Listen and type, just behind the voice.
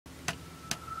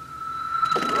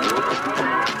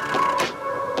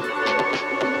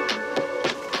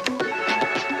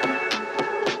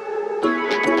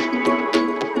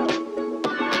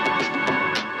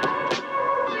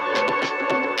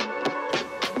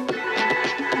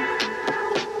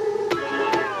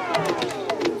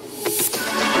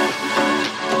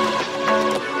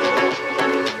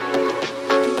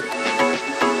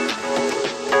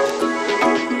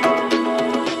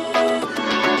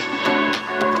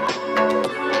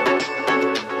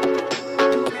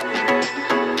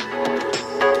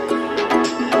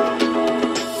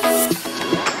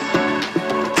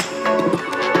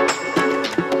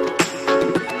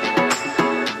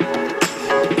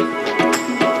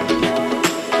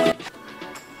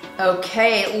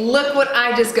Okay, look what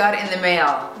I just got in the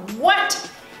mail.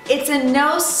 What? It's a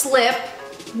no slip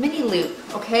mini loop,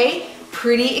 okay?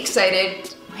 Pretty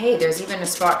excited. Hey, there's even a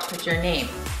spot to put your name.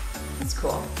 That's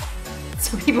cool.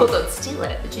 So people don't steal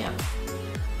it at the gym.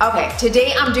 Okay,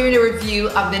 today I'm doing a review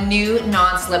of the new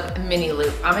non-slip mini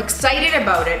loop. I'm excited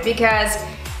about it because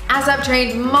as I've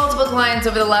trained multiple clients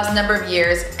over the last number of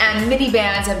years and mini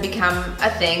bands have become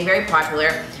a thing, very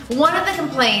popular, one of the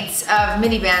complaints of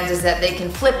mini bands is that they can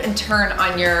flip and turn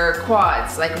on your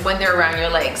quads, like when they're around your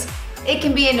legs. It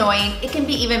can be annoying, it can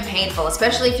be even painful,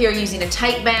 especially if you're using a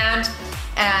tight band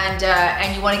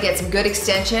and you want to get some good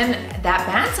extension. That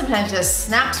band sometimes just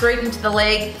snaps right into the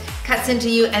leg, cuts into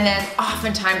you, and then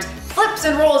oftentimes flips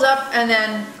and rolls up, and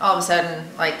then all of a sudden,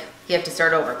 like, you have to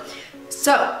start over.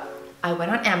 So I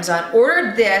went on Amazon,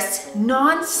 ordered this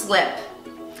non-slip.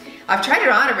 I've tried it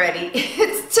on already.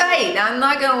 It's tight, I'm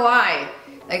not gonna lie.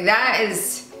 Like that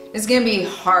is gonna be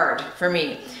hard for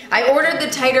me. I ordered the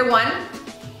tighter one.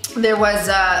 There was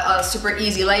a super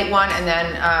easy light one and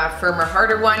then a firmer,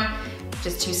 harder one.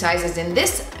 Just two sizes in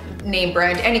this name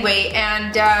brand anyway.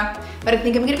 But I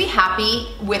think I'm gonna be happy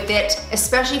with it,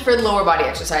 especially for lower body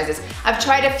exercises. I've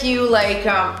tried a few like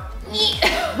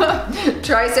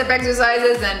tricep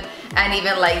exercises and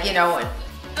even like, you know,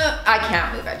 I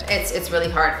can't move it. It's really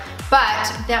hard.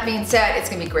 But that being said, it's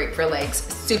gonna be great for legs.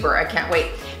 Super, I can't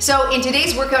wait. So in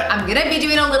today's workout, I'm gonna be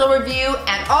doing a little review,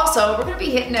 and also we're gonna be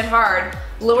hitting it hard,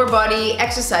 lower body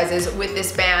exercises with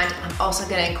this band. I'm also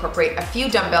gonna incorporate a few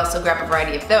dumbbells, so grab a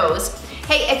variety of those.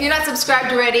 Hey, if you're not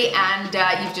subscribed already and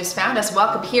you've just found us,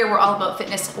 welcome here. We're all about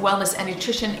fitness, wellness, and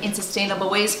nutrition in sustainable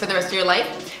ways for the rest of your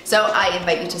life. So I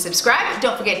invite you to subscribe.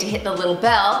 Don't forget to hit the little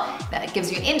bell. That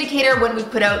gives you an indicator when we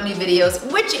put out new videos,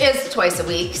 which is twice a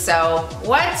week. So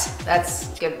what? That's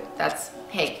good.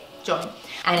 Hey, join.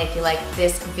 And if you like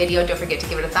this video, don't forget to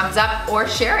give it a thumbs up or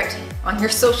share it on your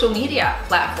social media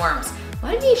platforms.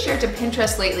 Why didn't you share it to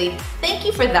Pinterest lately? Thank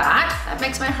you for that. That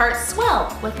makes my heart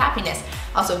swell with happiness.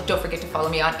 Also, don't forget to follow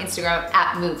me on Instagram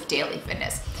at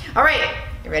MoveDailyFitness. All right,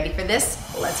 you ready for this?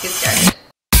 Let's get started.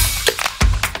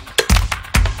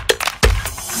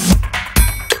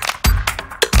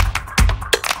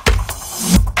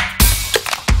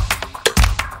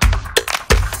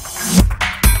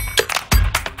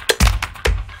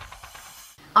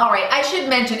 All right, I should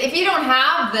mention, if you don't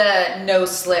have the no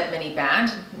slip mini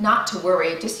band, not to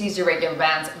worry, just use your regular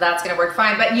bands. That's gonna work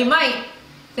fine, but you might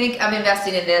think of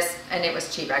investing in this, and it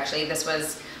was cheap actually. This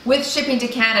was with shipping to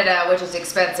Canada, which is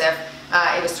expensive.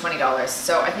 It was $20,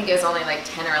 so I think it was only like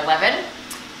 10 or 11.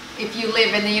 If you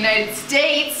live in the United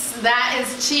States, that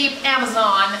is cheap.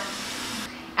 Amazon.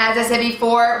 As I said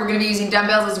before, we're gonna be using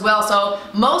dumbbells as well, so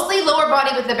mostly lower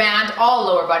body with the band, all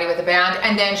lower body with the band,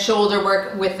 and then shoulder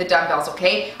work with the dumbbells,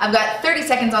 okay? I've got 30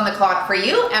 seconds on the clock for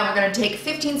you, and we're gonna take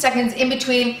 15 seconds in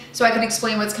between so I can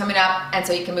explain what's coming up, and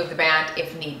so you can move the band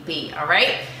if need be, all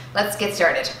right? Let's get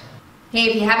started. Hey,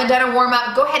 if you haven't done a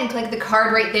warm-up, go ahead and click the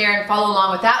card right there and follow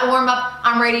along with that warm-up.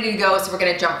 I'm ready to go, so we're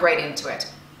gonna jump right into it.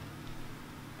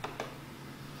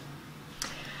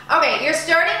 Okay, you're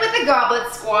starting with the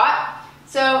goblet squat.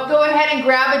 So go ahead and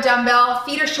grab a dumbbell,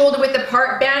 feet are shoulder width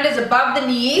apart, band is above the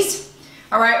knees.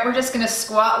 All right, we're just gonna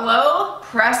squat low,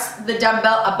 press the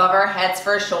dumbbell above our heads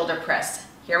for a shoulder press.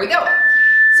 Here we go.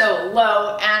 So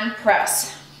low and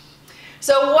press.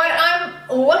 So what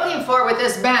I'm looking for with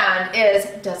this band is,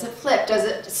 does it flip? Does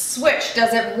it switch?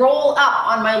 Does it roll up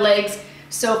on my legs?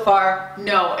 So far,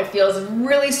 no. It feels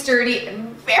really sturdy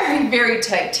and very, very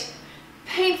tight.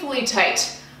 Painfully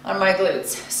tight on my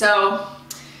glutes. So,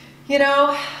 you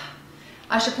know,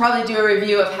 I should probably do a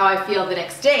review of how I feel the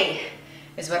next day,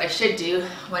 is what I should do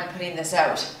when putting this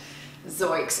out.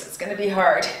 Zoinks, it's gonna be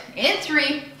hard. In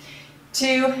 3,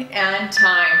 2, and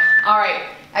time. All right,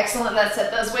 excellent, let's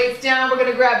set those weights down. We're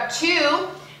gonna grab 2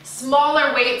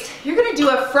 smaller weights. You're gonna do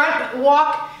a front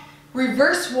walk,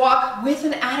 reverse walk with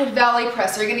an added valley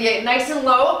press. So you're gonna get nice and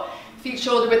low, feet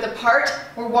shoulder width apart.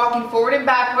 We're walking forward and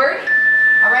backward.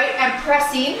 All right, and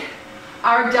pressing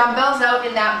our dumbbells out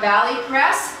in that valley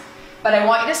press, but I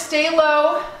want you to stay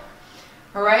low,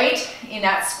 all right, in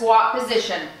that squat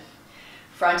position,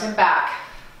 front and back.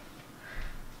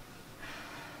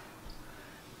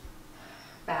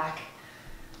 Back.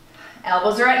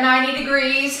 Elbows are at 90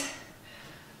 degrees.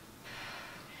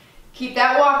 Keep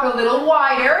that walk a little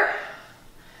wider.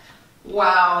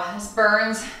 Wow, this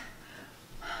burns.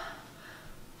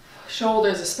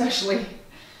 Shoulders especially.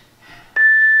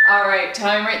 All right,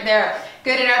 time right there.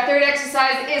 Good, and our third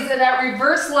exercise is that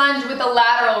reverse lunge with a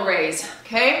lateral raise,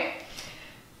 okay?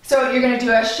 So you're gonna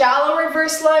do a shallow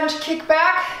reverse lunge, kick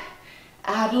back,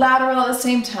 add lateral at the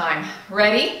same time.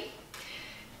 Ready?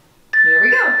 Here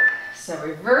we go. So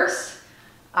reverse,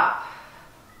 up.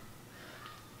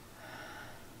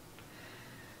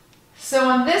 So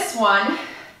on this one,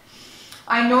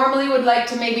 I normally would like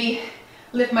to maybe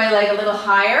lift my leg a little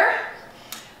higher.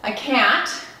 I can't,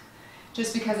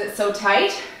 just because it's so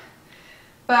tight.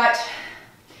 But,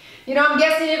 you know, I'm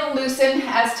guessing it'll loosen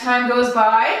as time goes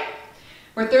by.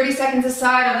 We're 30 seconds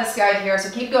aside on this guy here,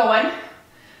 so keep going.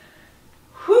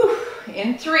 Whew,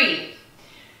 in 3,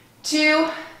 2,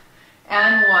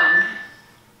 and 1.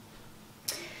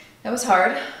 That was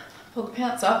hard. Pull the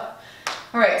pants up.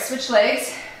 All right, switch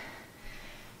legs.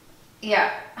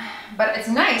 Yeah, but it's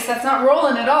nice. That's not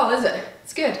rolling at all, is it?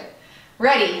 It's good.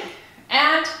 Ready,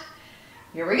 and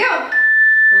here we go.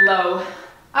 Low,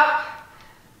 up.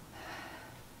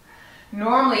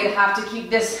 Normally I'd have to keep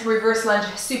this reverse lunge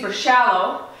super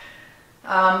shallow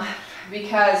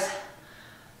because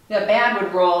the band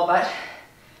would roll, but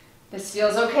this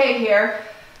feels okay here.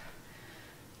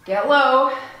 Get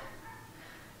low.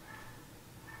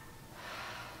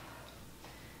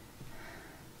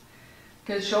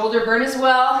 Good shoulder burn as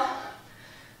well.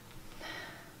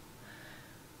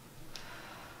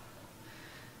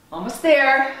 Almost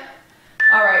there.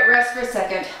 All right, rest for a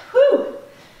second. Whew.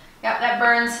 Yeah, that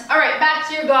burns. All right, back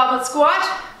to your goblet squat.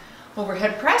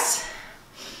 Overhead press.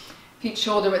 Feet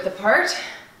shoulder width apart.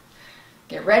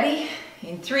 Get ready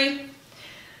in 3,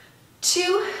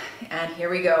 2, and here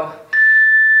we go.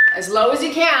 As low as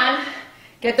you can.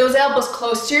 Get those elbows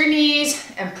close to your knees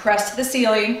and press to the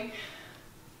ceiling.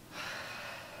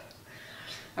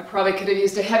 I probably could have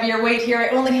used a heavier weight here. I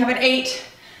only have an 8.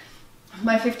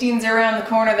 My 15s are around the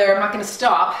corner there. I'm not going to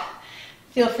stop.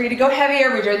 Feel free to go heavier.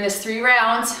 We're doing this 3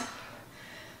 rounds.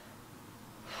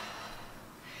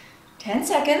 10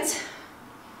 seconds.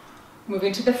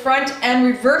 Moving to the front and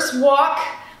reverse walk,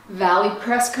 valley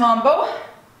press combo.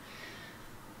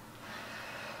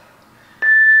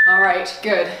 All right,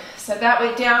 good. Set that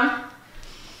weight down.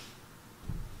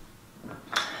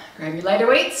 Grab your lighter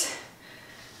weights.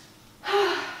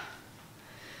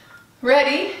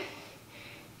 Ready?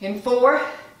 In 4,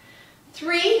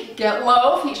 3, get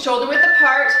low, feet shoulder width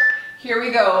apart. Here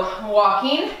we go.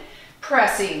 Walking,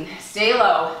 pressing, stay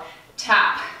low,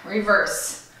 tap,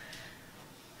 reverse.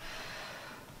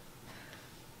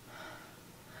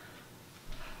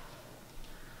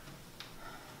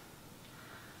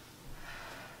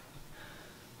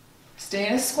 Stay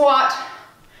in a squat.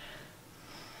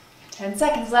 10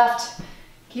 seconds left.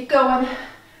 Keep going.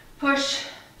 Push.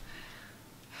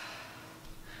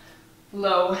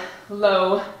 Low,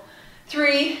 low.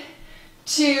 3,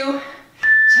 2,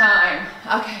 time.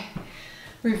 Okay.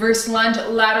 Reverse lunge,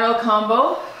 lateral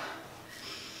combo.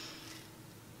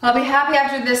 I'll be happy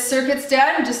after this circuit's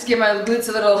done, just to give my glutes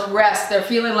a little rest. They're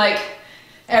feeling like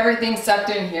everything's sucked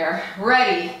in here.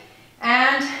 Ready,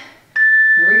 and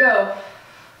here we go.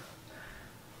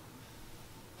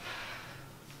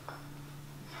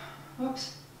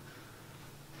 Oops.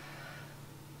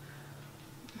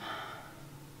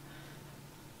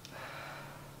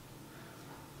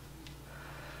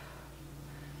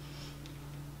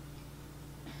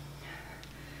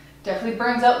 Definitely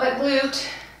burns out that glute.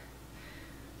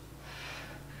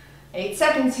 8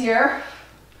 seconds here.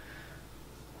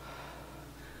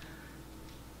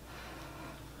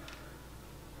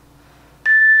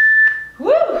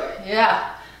 Woo!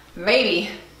 Yeah, maybe.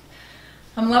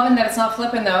 I'm loving that it's not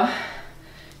flipping though.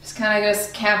 Just kind of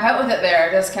just camp out with it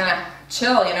there. Just kind of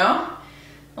chill, you know?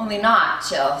 Only not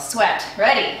chill. Sweat.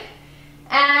 Ready.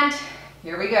 And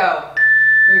here we go.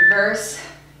 Reverse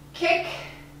kick.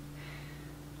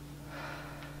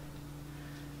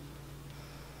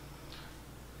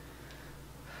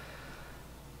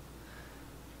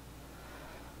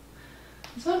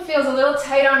 This one feels a little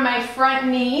tight on my front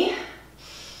knee,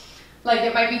 like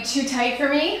it might be too tight for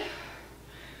me,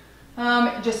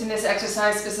 just in this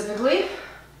exercise specifically.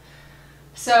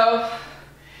 So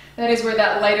that is where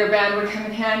that lighter band would come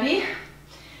in handy.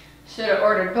 Should have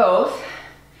ordered both.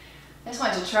 I just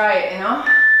wanted to try it, you know?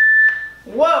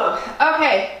 Whoa,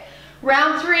 okay,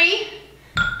 round 3,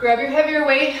 grab your heavier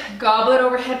weight, goblet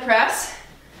overhead press.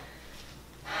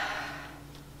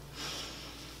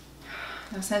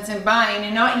 No sense in buying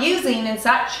and not using and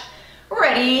such.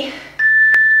 Ready,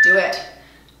 do it.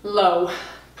 Low,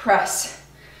 press.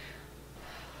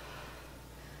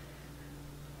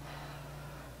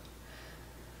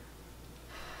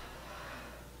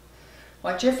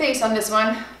 Watch your face on this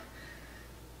one.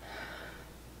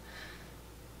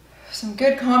 Some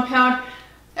good compound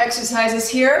exercises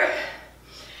here.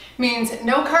 Means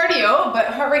no cardio, but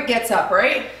heart rate gets up,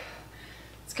 right?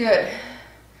 It's good.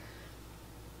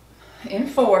 In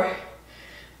 4,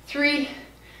 3,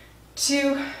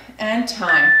 2, and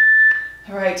time.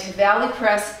 All right, valley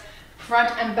press,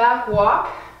 front and back walk.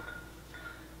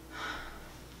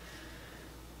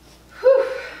 Whew.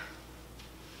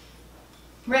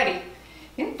 Ready.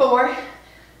 In 4,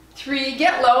 3,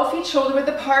 get low, feet shoulder width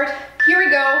apart. Here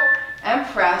we go, and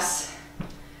press.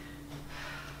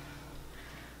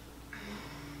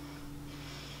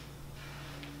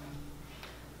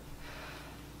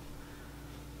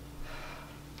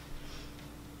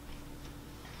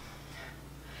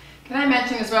 Can I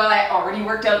mention as well, I already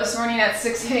worked out this morning at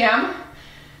 6 a.m.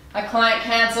 A client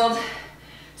canceled,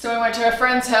 so we went to a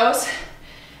friend's house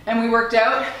and we worked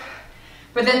out.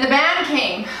 But then the band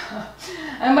came.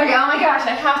 I'm like, oh my gosh,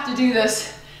 I have to do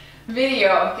this video.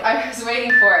 I was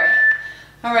waiting for it.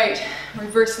 All right,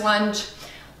 reverse lunge,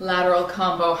 lateral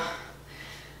combo.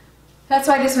 That's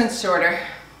why this one's shorter,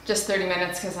 just 30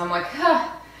 minutes, because I'm like,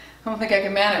 I don't think I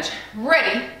can manage.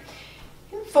 Ready,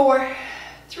 in 4,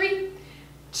 3,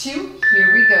 2,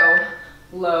 here we go.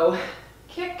 Low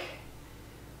kick.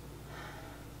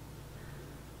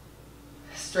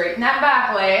 Straighten that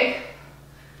back leg.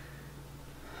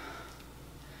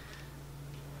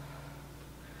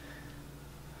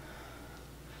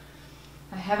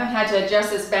 I haven't had to adjust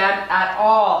this band at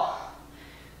all.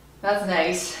 That's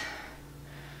nice.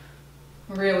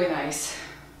 Really nice.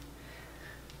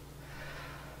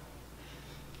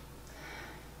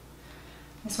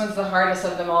 This one's the hardest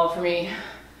of them all for me.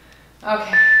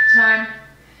 Okay, time.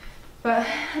 But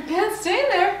the band's staying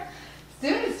there. It's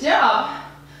doing its job.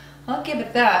 I'll give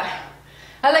it that.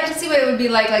 I'd like to see what it would be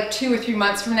like 2 or 3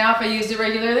 months from now if I used it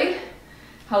regularly.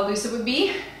 How loose it would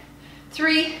be.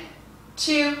 3,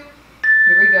 2,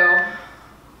 here we go.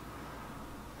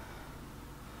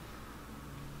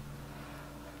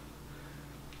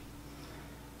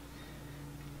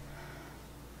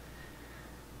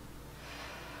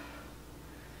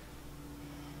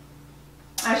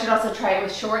 I should also try it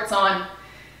with shorts on,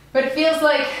 but it feels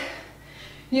like,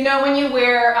 you know, when you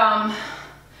wear a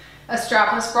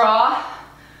strapless bra,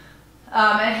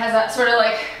 and it has that sort of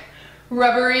like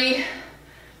rubbery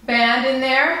band in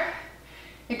there,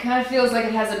 it kind of feels like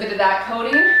it has a bit of that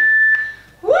coating.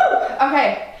 Woo!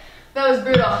 Okay, that was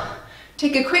brutal.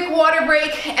 Take a quick water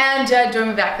break and join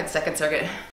me back for the second circuit.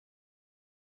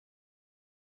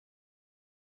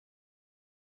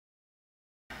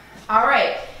 All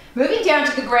right. Moving down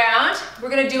to the ground, we're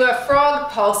going to do a frog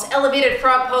pulse, elevated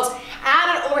frog pulse,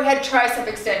 and an overhead tricep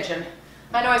extension.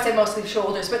 I know I said mostly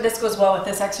shoulders, but this goes well with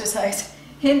this exercise.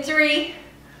 In 3,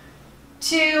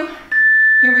 2,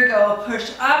 here we go.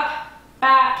 Push up,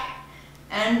 back,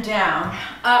 and down.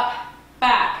 Up,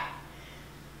 back.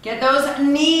 Get those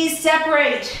knees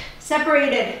separated.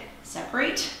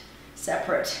 Separate,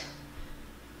 separate.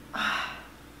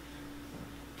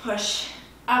 Push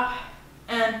up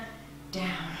and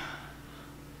down.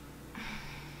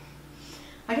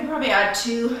 I can probably add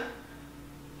 2.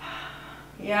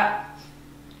 Yeah,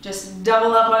 just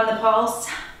double up on the pulse.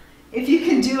 If you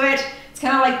can do it, it's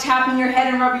kind of like tapping your head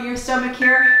and rubbing your stomach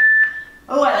here.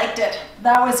 Oh, I liked it.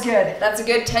 That was good. That's a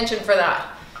good tension for that.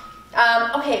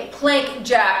 Okay, plank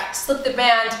jack. Slip the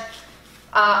band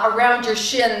around your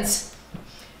shins.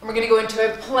 And we're gonna go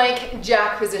into a plank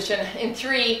jack position. In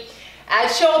 3, add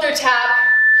shoulder tap.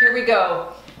 Here we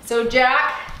go. So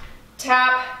jack,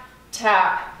 tap,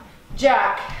 tap,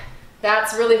 jack.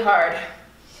 That's really hard.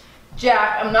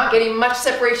 Jack, I'm not getting much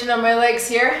separation on my legs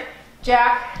here.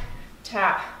 Jack,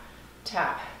 tap,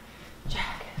 tap,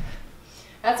 jack.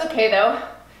 That's okay though.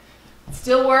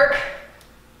 Still work.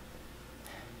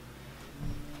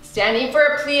 Standing for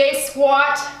a plie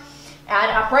squat. Add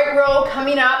upright row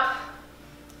coming up.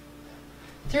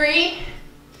 3,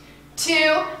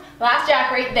 2, last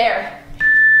jack right there.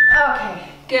 Okay,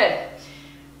 good.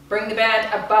 Bring the band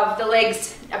above the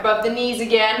legs, above the knees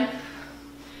again.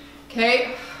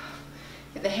 Okay,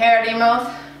 get the hair out of your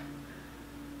mouth.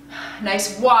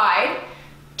 Nice wide,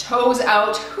 toes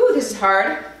out. Whew, this is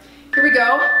hard. Here we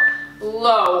go.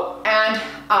 Low and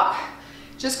up.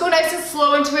 Just go nice and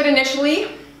slow into it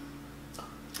initially.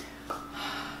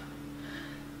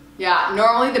 Yeah,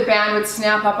 normally the band would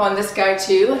snap up on this guy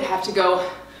too. I'd have to go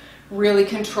really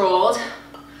controlled.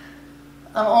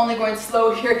 I'm only going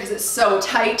slow here because it's so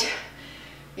tight.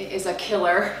 It is a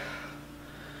killer.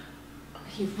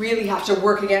 You really have to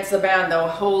work against the band though.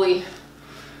 Holy,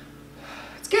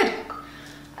 it's good.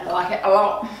 I like it a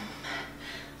lot.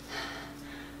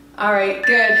 All right,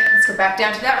 good. Let's go back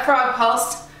down to that frog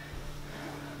pulse.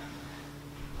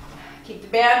 Keep the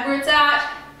band where it's at.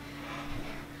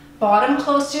 Bottom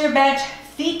close to your bench,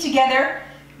 feet together,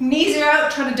 knees are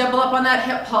out, trying to double up on that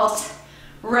hip pulse.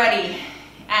 Ready,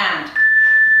 and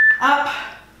up,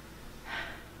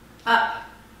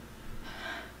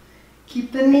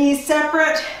 Keep the knees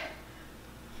separate.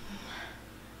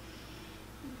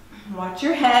 Watch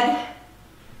your head.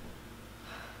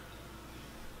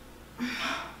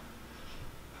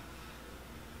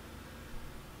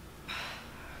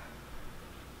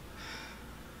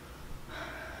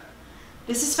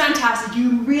 This is fantastic.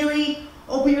 You really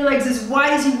open your legs as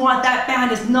wide as you want. That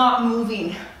band is not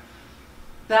moving.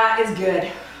 That is good.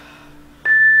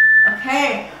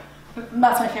 Okay,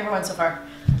 that's my favorite one so far.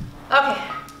 Okay,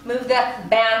 move that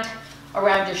band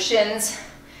around your shins.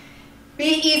 Be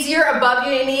easier above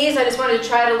your knees. I just wanted to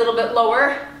try it a little bit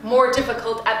lower. More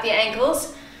difficult at the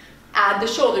ankles. Add the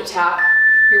shoulder tap.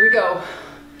 Here we go.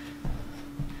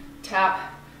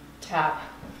 Tap, tap.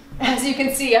 As you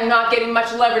can see, I'm not getting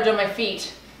much leverage on my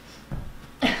feet.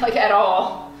 Like at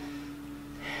all.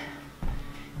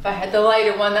 If I had the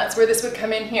lighter one, that's where this would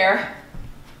come in here.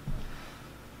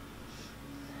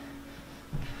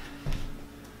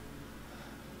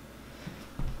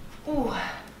 Ooh,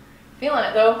 feeling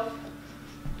it though.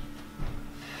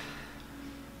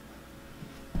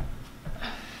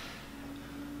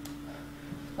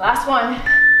 Last one.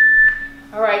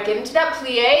 All right, get into that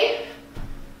plie.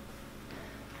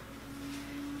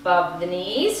 Above the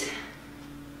knees.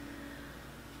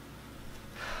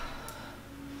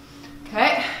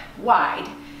 Okay, wide.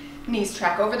 Knees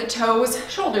track over the toes,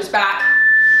 shoulders back,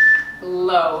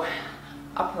 low,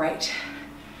 upright.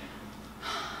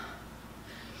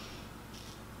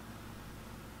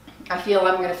 I feel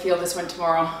I'm gonna feel this one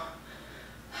tomorrow.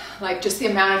 Like just the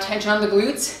amount of tension on the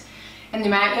glutes and the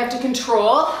amount you have to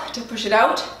control to push it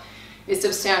out is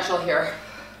substantial here.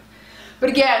 But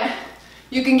again,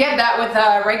 you can get that with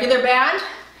a regular band,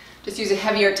 just use a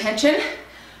heavier tension.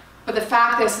 But the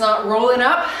fact that it's not rolling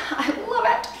up, I love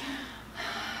it.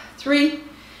 3,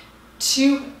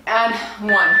 2, and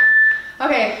 1.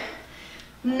 Okay,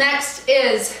 next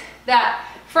is that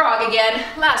frog again.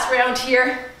 Last round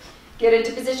here. Get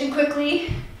into position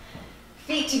quickly.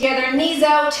 Feet together, knees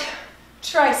out,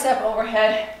 tricep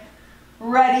overhead.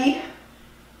 Ready?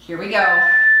 Here we go.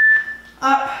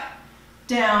 Up,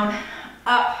 down,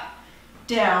 up,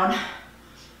 down.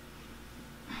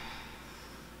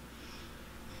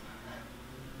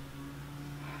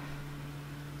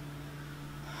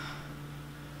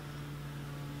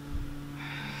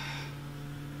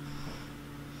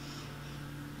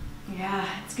 Yeah,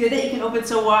 it's good that you can open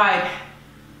so wide.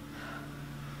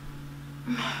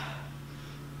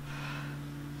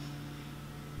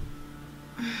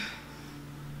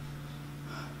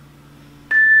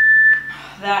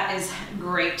 That is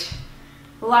great.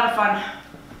 A lot of fun.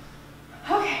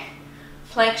 Okay,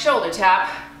 plank shoulder tap.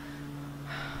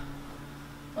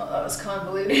 Oh, that was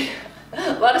convoluted.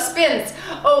 A lot of spins.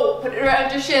 Oh, put it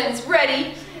around your shins.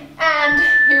 Ready, and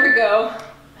here we go.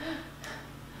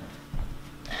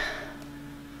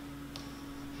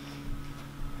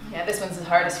 Yeah, this one's the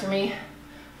hardest for me.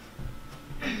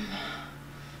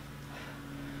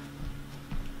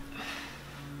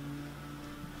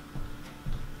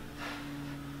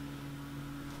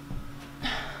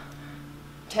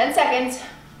 Ten seconds.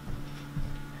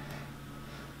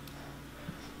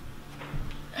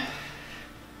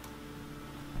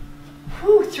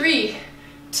 Whew, 3,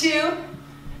 2,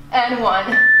 and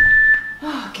 1.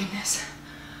 Oh, goodness.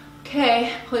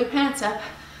 Okay, pull your pants up.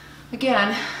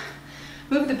 Again,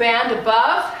 move the band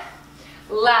above.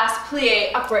 Last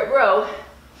plie, upright row.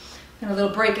 And a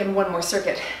little break and one more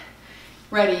circuit.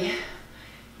 Ready.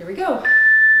 Here we go.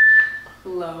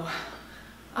 Low,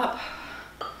 up.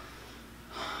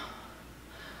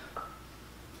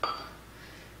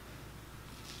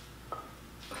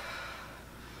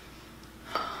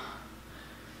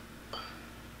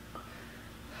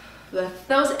 Lift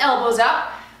those elbows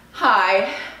up,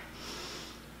 high.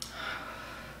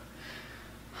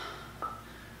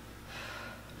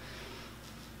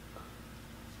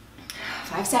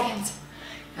 Five seconds.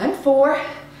 And 4,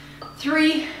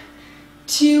 3,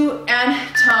 2,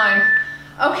 and time.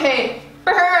 Okay,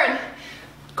 burn.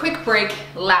 Quick break,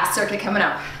 last circuit coming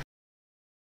up.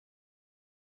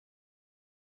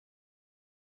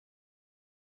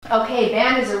 Okay,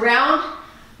 band is around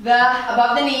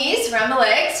above the knees, around the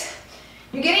legs.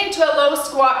 You're getting into a low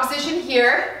squat position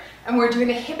here, and we're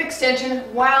doing a hip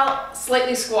extension while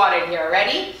slightly squatted here.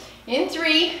 Ready? In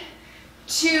 3,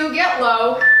 2, get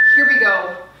low. Here we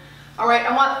go. All right,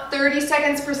 I want 30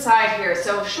 seconds per side here.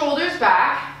 So shoulders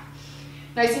back,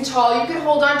 nice and tall. You can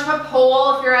hold on to a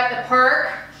pole if you're at the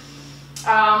park,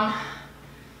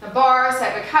 a bar,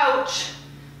 side of a couch.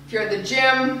 If you're at the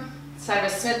gym, side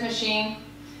of a Smith machine,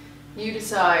 you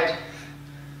decide.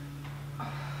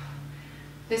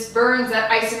 This burns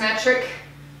that isometric,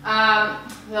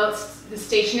 the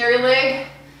stationary leg.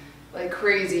 like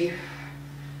crazy.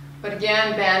 But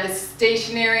again, band is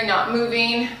stationary, not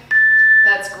moving.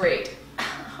 That's great.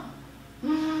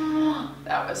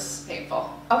 That was painful.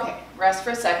 Okay, rest for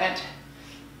a second.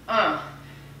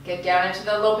 Get down into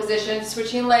the low position,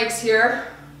 switching legs here.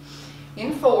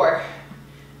 In 4,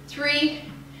 3,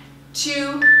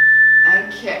 2,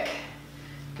 and kick.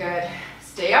 Good.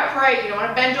 Stay upright, you don't want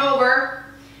to bend over.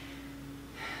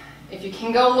 If you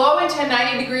can go low into a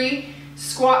 90-degree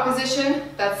squat position,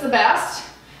 that's the best.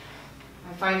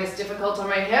 I find this difficult on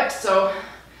my hips, so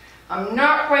I'm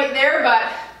not quite there,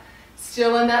 but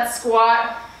still in that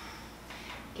squat.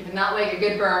 Giving that leg a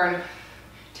good burn.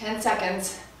 10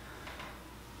 seconds.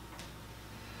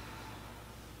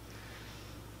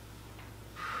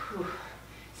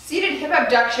 Seated hip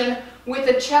abduction with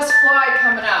a chest fly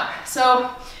coming up. So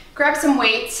grab some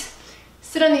weights,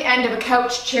 sit on the end of a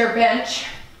couch, chair, bench.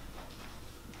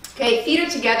 Okay, feet are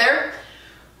together.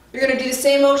 You're gonna do the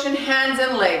same motion, hands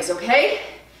and legs, okay?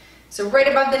 So right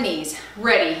above the knees,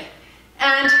 ready.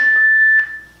 And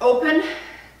open,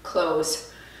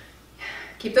 close.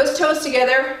 Keep those toes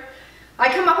together. I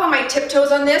come up on my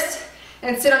tiptoes on this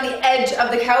and sit on the edge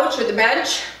of the couch or the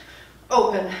bench.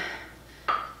 Open,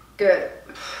 good.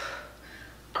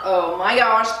 Oh my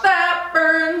gosh, that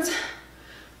burns.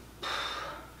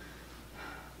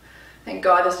 Thank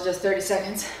God this is just 30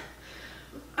 seconds.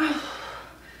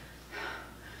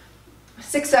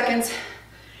 6 seconds.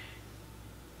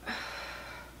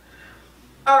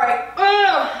 All right,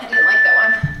 oh, I didn't like that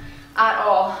one at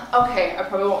all. Okay, I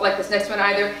probably won't like this next one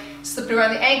either. Slipped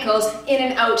around the ankles, in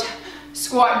and out,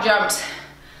 squat jumps.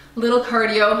 Little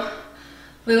cardio,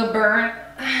 little burn.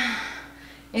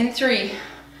 In 3,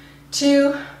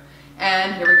 2,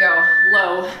 and here we go,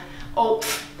 low. Oh,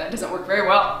 that doesn't work very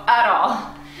well at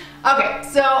all. Okay,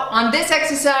 so on this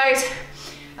exercise,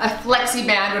 a flexi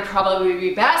band would probably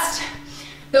be best.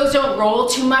 Those don't roll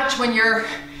too much when you're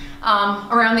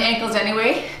around the ankles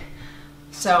anyway,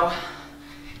 so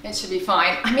it should be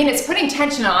fine. I mean, it's putting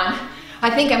tension on. I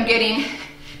think I'm getting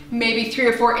maybe 3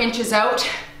 or 4 inches out.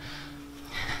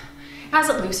 As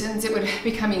it loosens, it would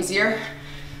become easier.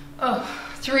 Oh,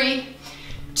 3,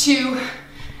 2,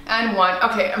 and 1.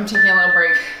 Okay, I'm taking a little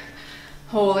break.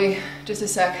 Holy, just a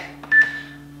sec.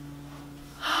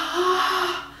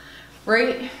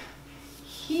 Right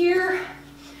here.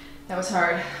 That was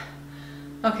hard.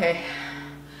 Okay.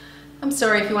 I'm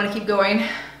sorry if you want to keep going.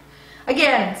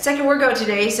 Again, second workout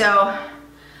today, so a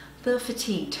little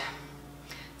fatigued.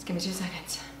 Just give me 2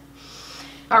 seconds.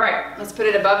 All right, let's put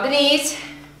it above the knees.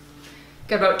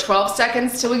 Got about 12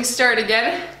 seconds till we start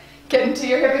again. Get into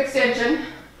your hip extension.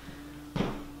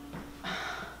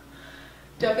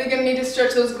 Definitely gonna need to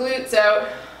stretch those glutes out.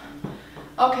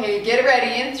 Okay, get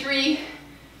ready in 3,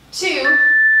 2,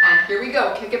 and here we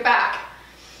go, kick it back.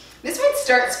 This one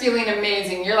starts feeling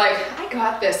amazing. You're like, I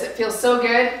got this, it feels so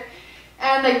good.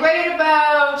 And like right at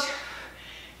about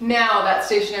now, that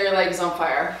stationary leg is on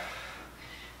fire.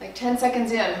 Like 10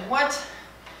 seconds in, what?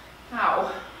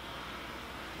 Ow.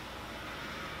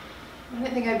 I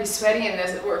didn't think I'd be sweaty in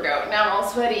this workout. Now I'm all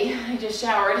sweaty, I just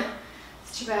showered.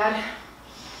 It's too bad.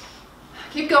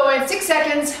 Keep going, 6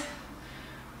 seconds.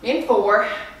 In 4,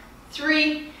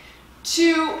 3,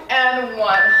 2, and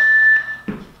 1.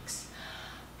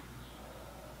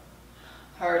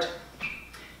 Hard,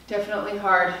 definitely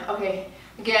hard. Okay,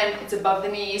 again, it's above the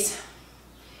knees.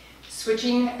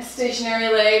 Switching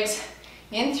stationary legs.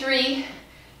 In 3,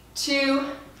 2,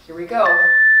 here we go.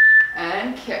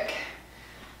 And kick.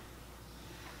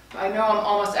 I know I'm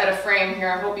almost out of frame here.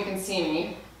 I hope you can see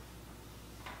me.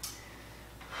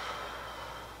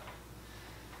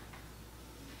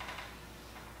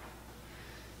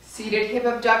 Seated hip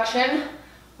abduction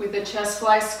with the chest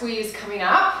fly squeeze coming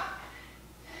up.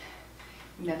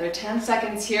 Another 10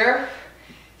 seconds here.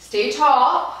 Stay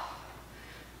tall.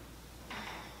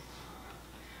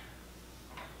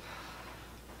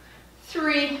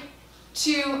 Three,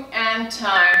 2, and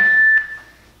time.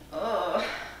 Ugh.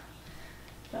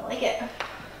 Don't like it.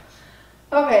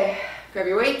 Okay, grab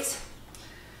your weights.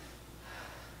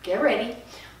 Get ready.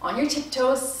 On your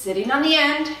tiptoes, sitting on the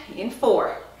end. In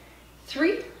 4,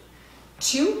 3,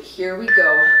 2, here we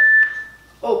go.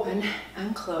 Open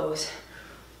and close.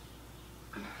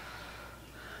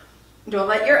 Don't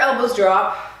let your elbows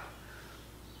drop.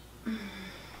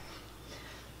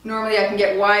 Normally I can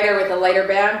get wider with a lighter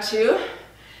band too.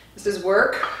 This is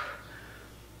work.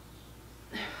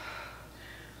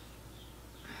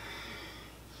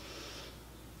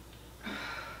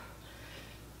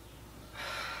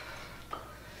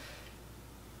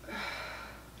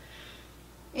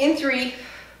 In 3,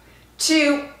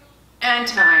 2, and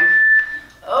time.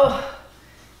 Oh,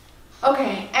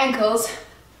 Okay, ankles,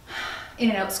 in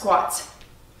and out squats.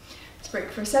 Let's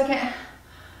break for a second.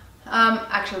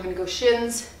 Actually, we're gonna go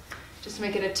shins, just to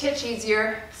make it a titch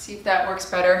easier. See if that works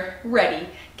better. Ready,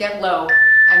 get low,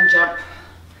 and jump.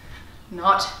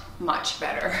 Not much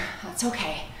better, that's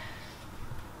okay.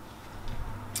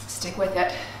 Stick with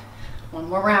it. One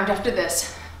more round after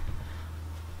this.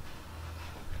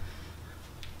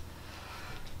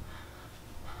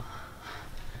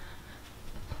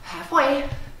 Halfway.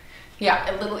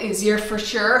 Yeah, a little easier for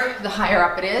sure, the higher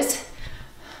up it is.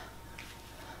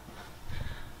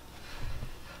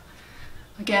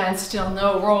 Again, still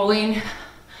no rolling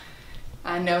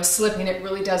and no slipping. It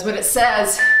really does what it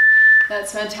says.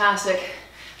 That's fantastic.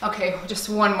 Okay, just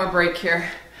one more break here.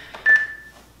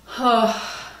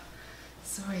 Oh,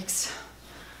 zoinks.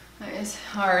 That is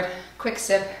hard. Quick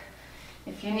sip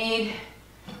if you need.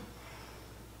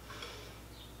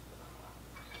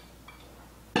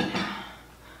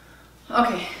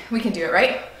 Okay, we can do it,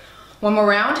 right? One more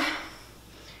round.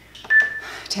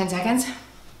 10 seconds.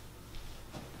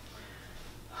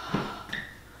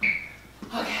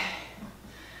 Okay.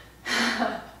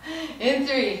 In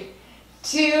 3,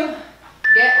 2,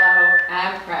 get low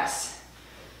and press.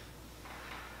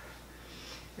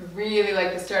 I really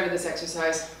like the start of this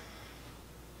exercise.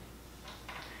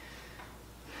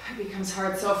 It becomes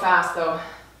hard so fast though.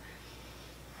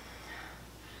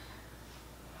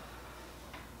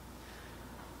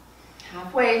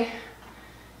 Halfway.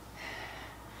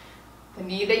 The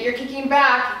knee that you're kicking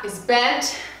back is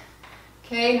bent.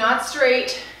 Okay, not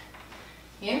straight.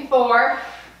 In 4,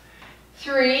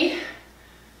 3,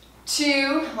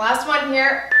 2, last one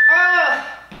here.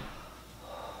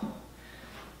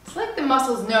 It's like the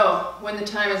muscles know when the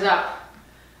time is up,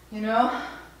 you know?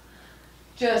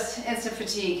 Just instant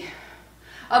fatigue.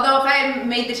 Although if I had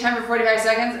made the time for 45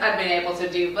 seconds, I'd been able to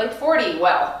do like 40.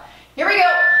 Well, here we go.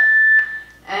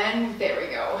 And there we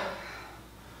go.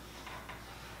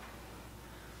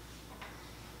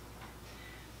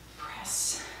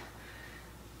 Press.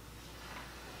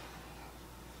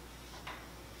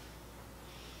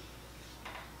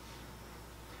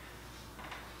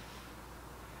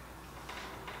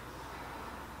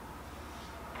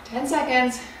 Ten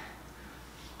seconds.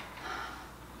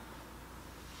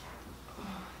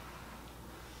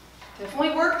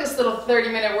 Definitely work this little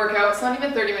 30-minute workout. It's not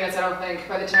even 30 minutes, I don't think,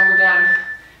 by the time we're done.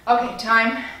 Okay,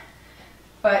 time.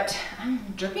 But I'm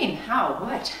dripping. How?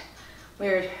 What?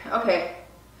 Weird. Okay.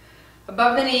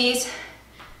 Above the knees.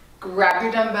 Grab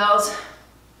your dumbbells.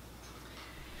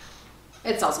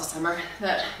 It's also summer.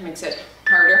 That makes it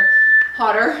harder.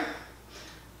 Hotter.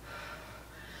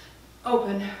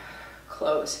 Open.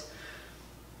 Close.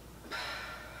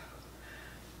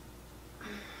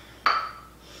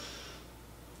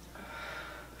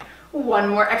 One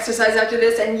more exercise after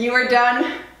this and you are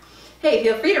done. Hey,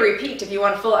 feel free to repeat if you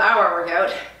want a full hour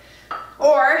workout.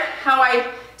 Or how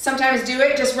I sometimes do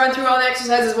it, just run through all the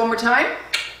exercises one more time.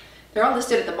 They're all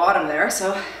listed at the bottom there,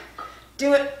 so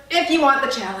do it if you want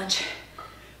the challenge.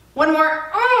 One more.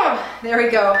 Oh, there we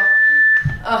go.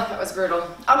 Oh, that was brutal.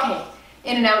 Okay,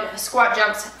 in and out, squat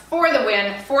jumps for the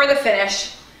win, for the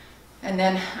finish. And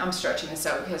then I'm stretching this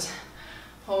out because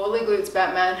holy glutes,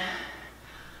 Batman.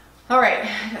 All right,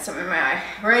 I got something in my eye.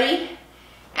 Ready?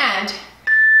 And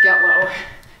get low,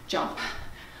 jump.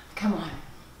 Come on.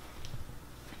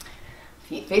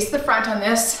 Feet face the front on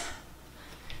this.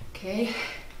 Okay.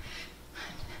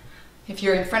 If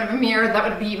you're in front of a mirror, that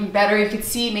would be even better. You could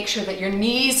see, make sure that your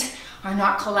knees are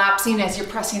not collapsing as you're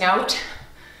pressing out.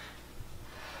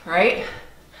 All right?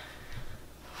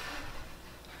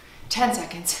 10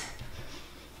 seconds.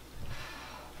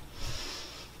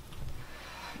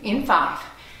 In 5,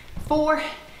 4,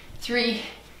 3,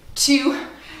 2,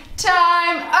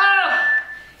 time. Oh,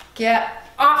 get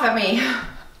off of me.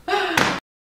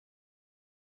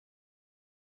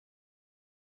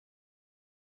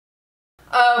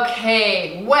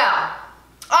 Okay, well,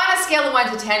 on a scale of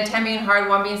 1 to 10, 10 being hard,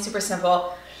 1 being super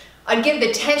simple, I'd give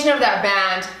the tension of that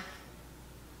band,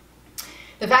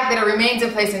 the fact that it remains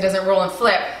in place and doesn't roll and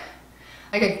flip,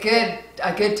 like a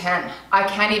good 10. I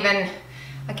can't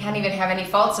even have any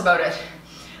faults about it.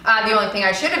 The only thing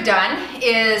I should have done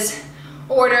is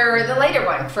order the lighter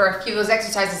one for a few of those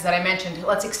exercises that I mentioned.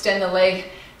 Let's extend the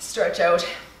leg, stretch out.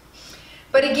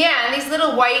 But again, these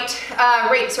little white,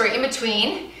 in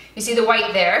between, you see the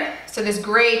white there, so this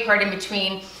gray part in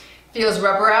between feels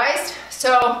rubberized.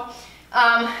 So,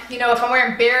 you know, if I'm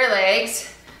wearing bare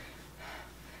legs,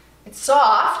 it's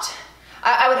soft.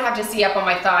 I would have to see up on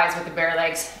my thighs with the bare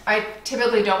legs. I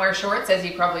typically don't wear shorts, as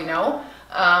you probably know,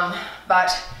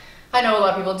 but I know a lot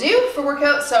of people do for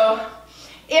workouts. So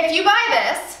if you buy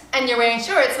this, and you're wearing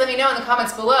shorts, let me know in the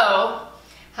comments below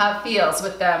how it feels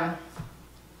with the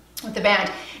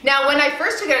band. Now, when I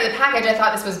first took it out of the package, I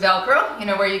thought this was Velcro, you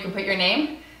know, where you can put your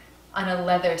name on a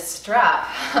leather strap.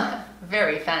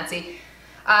 Very fancy.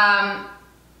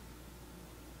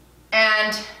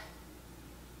 And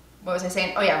what was I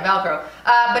saying? Oh yeah, Velcro.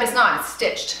 But it's not, it's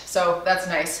stitched, so that's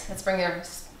nice. Let's bring your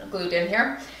glute in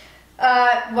here.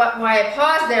 Why I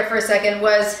paused there for a second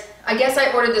was, I guess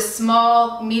I ordered the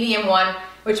small, medium one,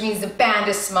 which means the band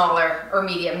is smaller, or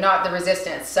medium, not the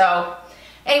resistance. So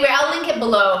anyway, I'll link it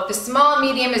below. The small,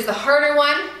 medium is the harder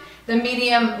one. The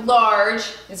medium, large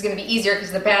is gonna be easier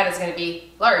because the band is gonna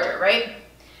be larger, right?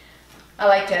 I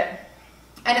liked it.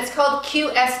 And it's called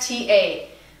QSTA.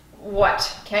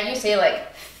 What? Can't you say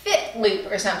like fit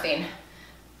loop or something?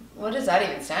 What does that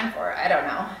even stand for? I don't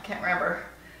know, I can't remember.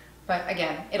 But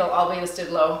again, it'll all be listed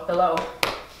below.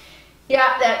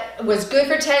 Yeah, that was good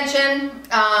for tension.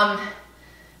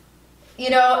 You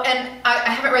know, and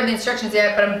I haven't read the instructions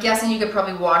yet, but I'm guessing you could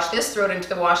probably wash this, throw it into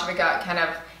the wash if it got kind of,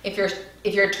 if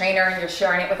you're a trainer and you're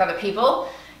sharing it with other people,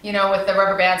 you know, with the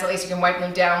rubber bands, at least you can wipe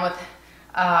them down with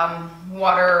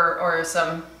water or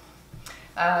some,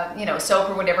 you know, soap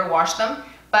or whatever, wash them.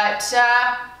 But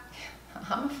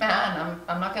I'm a fan,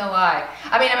 I'm not gonna lie.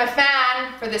 I mean, I'm a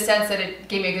fan for the sense that it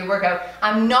gave me a good workout.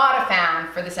 I'm not a fan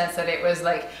for the sense that it was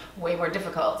like way more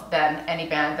difficult than any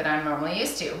band that I'm normally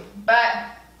used to. But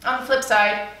on the flip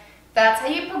side, that's how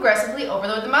you progressively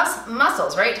overload the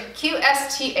muscles, right?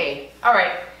 QSTA. All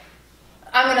right,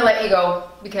 I'm gonna let you go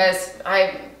because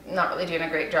I'm not really doing a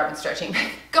great job in stretching.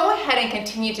 Go ahead and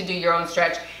continue to do your own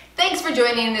stretch. Thanks for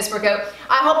joining in this workout.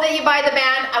 I hope that you buy the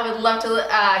band. I would love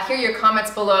to hear your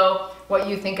comments below what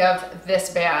you think of this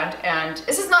band. And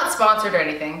this is not sponsored or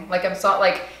anything. Like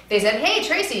like they said, hey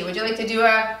Tracy, would you like to do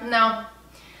a, no,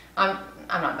 I'm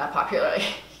not that popular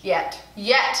yet.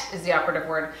 Yet is the operative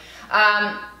word.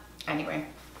 Anyway,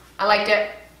 I liked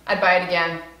it. I'd buy it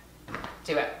again.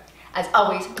 Do it. As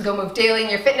always, go move daily in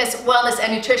your fitness, wellness,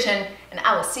 and nutrition, and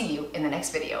I will see you in the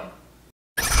next video.